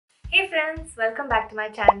friends, welcome back to my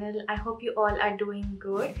channel. I hope you all are doing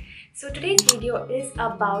good. So today's video is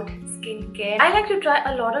about skincare. I like to try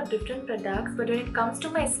a lot of different products, but when it comes to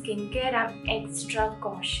my skincare, I'm extra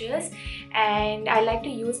cautious and I like to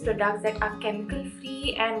use products that are chemical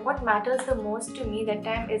free, and what matters the most to me that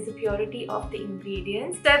time is the purity of the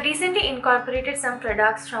ingredients. So I've recently incorporated some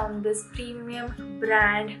products from this premium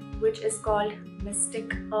brand which is called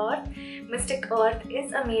Mystic Earth. Mystic Earth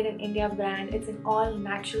is a made in India brand. It's an all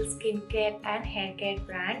natural skincare and hair care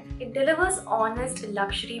brand. It delivers honest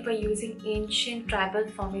luxury by using ancient tribal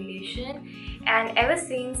formulation, and ever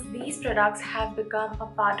since these products have become a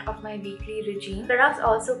part of my weekly regime. Products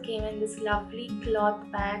also came in this lovely cloth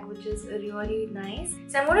bag which is really nice.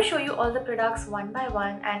 So I'm going to show you all the products one by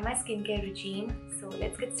one and my skincare regime. So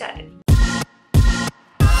let's get started.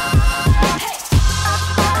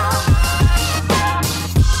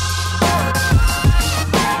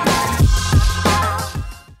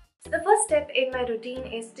 Step in my routine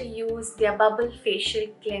is to use their bubble facial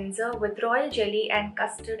cleanser with royal jelly and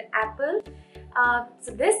custard apple.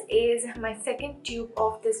 So this is my second tube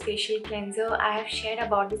of this facial cleanser. I have shared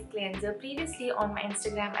about this cleanser previously on my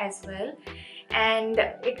Instagram as well, and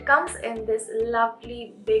it comes in this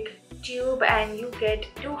lovely big tube and you get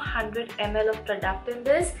 200 ml of product in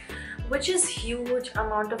this, which is huge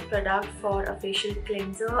amount of product for a facial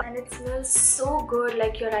cleanser, and it smells so good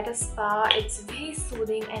like you're at a spa. It's very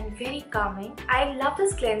soothing and very calming. I love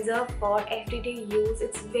this cleanser for everyday use.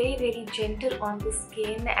 It's very gentle on the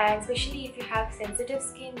skin, and especially if you have sensitive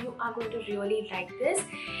skin, you are going to really like this.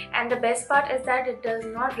 And the best part is that it does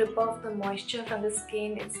not rip off the moisture from the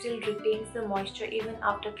skin. It still retains the moisture even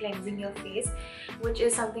after cleansing your face, which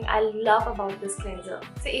is something I love about this cleanser.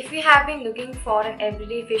 So if you have been looking for an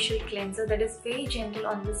everyday facial cleanser that is very gentle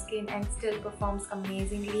on the skin and still performs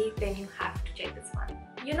amazingly, then you have to check this one.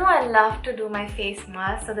 You know I love to do my face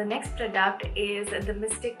mask, so the next product is the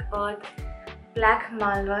Mystic Earth Black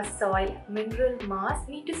Malwa Soil Mineral Mask.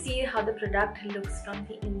 You need to see how the product looks from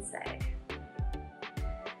the inside.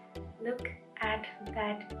 Look at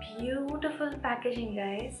that beautiful packaging,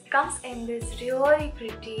 guys. It comes in this really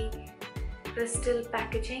pretty crystal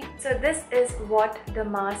packaging. So this is what the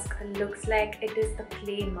mask looks like. It is a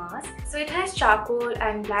clay mask. So it has charcoal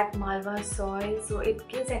and black malwa soil, so it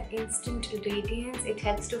gives an instant radiance. It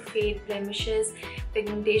helps to fade blemishes,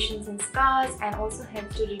 pigmentations and scars, and also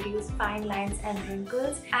helps to reduce fine lines and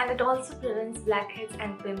wrinkles, and it also prevents blackheads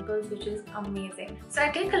and pimples, which is amazing. So I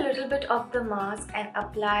take a little bit of the mask and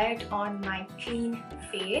apply it on my clean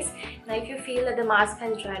face. Now if you feel that the mask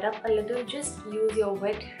has dried up a little, just use your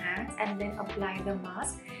wet hands and then apply the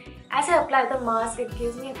mask. As I apply the mask, it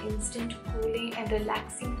gives me an instant cooling and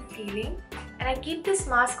relaxing feeling, and I keep this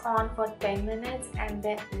mask on for 10 minutes and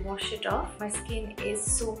then wash it off. My skin is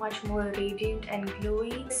so much more radiant and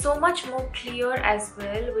glowy, so much more clear as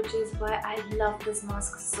well, which is why I love this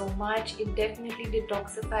mask so much. It definitely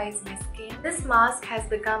detoxifies my skin. This mask has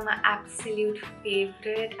become my absolute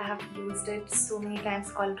favorite. I have used it so many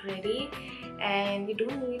times already, and you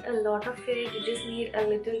don't need a lot of it. You just need a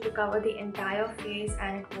little to cover the entire face,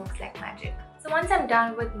 and it works like magic. So once I'm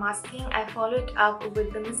done with masking, I follow it up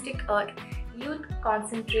with the Mystic Earth Youth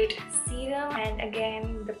Concentrate Serum, and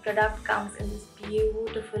again the product comes in this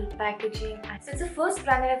beautiful packaging. So it's the first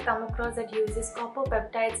brand that I've come across that uses copper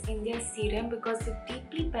peptides in their serum because it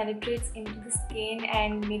deeply penetrates into the skin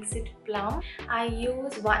and makes it plump. I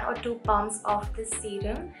use 1 or 2 pumps of this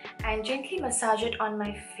serum and gently massage it on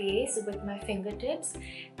my face with my fingertips,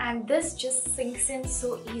 and this just sinks in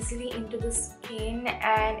so easily into the skin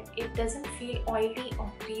and it doesn't feel oily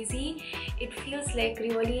or greasy. It feels like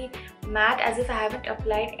really matte, as if I haven't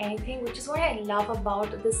applied anything, which is what I love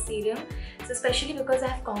about this serum. So especially because I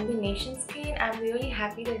have combination skin, I'm really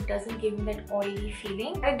happy that it doesn't give me that oily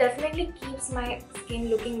feeling. It definitely keeps my skin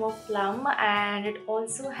looking more plump, and it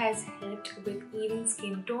also has helped with even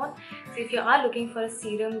skin tone. So if you are looking for a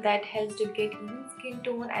serum that helps to get even skin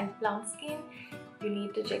tone and plump skin, you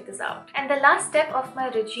need to check this out. And the last step of my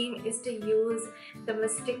regime is to use the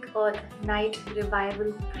Mystic Earth Night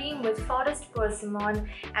Revival Cream with Forest Persimmon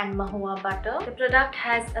and Mahua butter. The product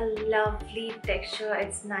has a lovely texture.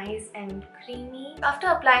 It's nice and creamy. After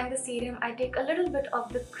applying the serum, I take a little bit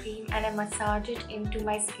of the cream and I massage it into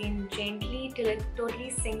my skin gently till it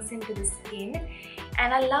totally sinks into the skin.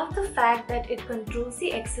 And I love the fact that it controls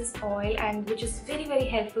the excess oil, and which is very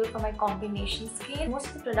helpful for my combination skin. Most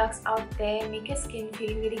of the products out there make your skin skin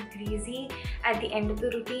feeling very greasy at the end of the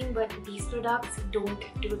routine, but these products don't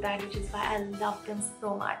do that, which is why I love them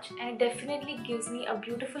so much. And it definitely gives me a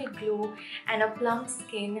beautiful glow and a plump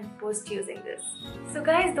skin post using this. So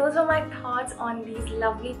guys, those were my thoughts on these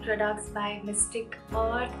lovely products by Mystic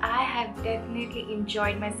Earth. I have definitely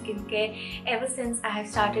enjoyed my skincare ever since I have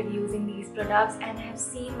started using these products, and I have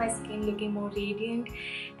seen my skin looking more radiant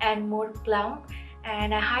and more plump.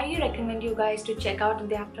 And I highly recommend you guys to check out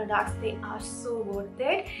their products. They are so worth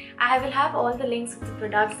it. I will have all the links of the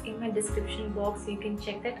products in my description box, so you can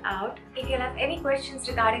check that out. If you have any questions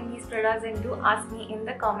regarding these products, then do ask me in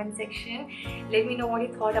the comment section. Let me know what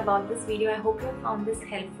you thought about this video. I hope you found this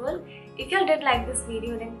helpful. If you did like this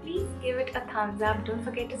video, then please give it a thumbs up. Don't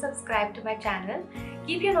forget to subscribe to my channel.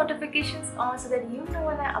 Keep your notifications on so that you know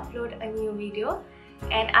when I upload a new video.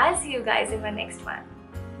 And I'll see you guys in my next one.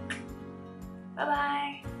 Bye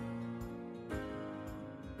bye.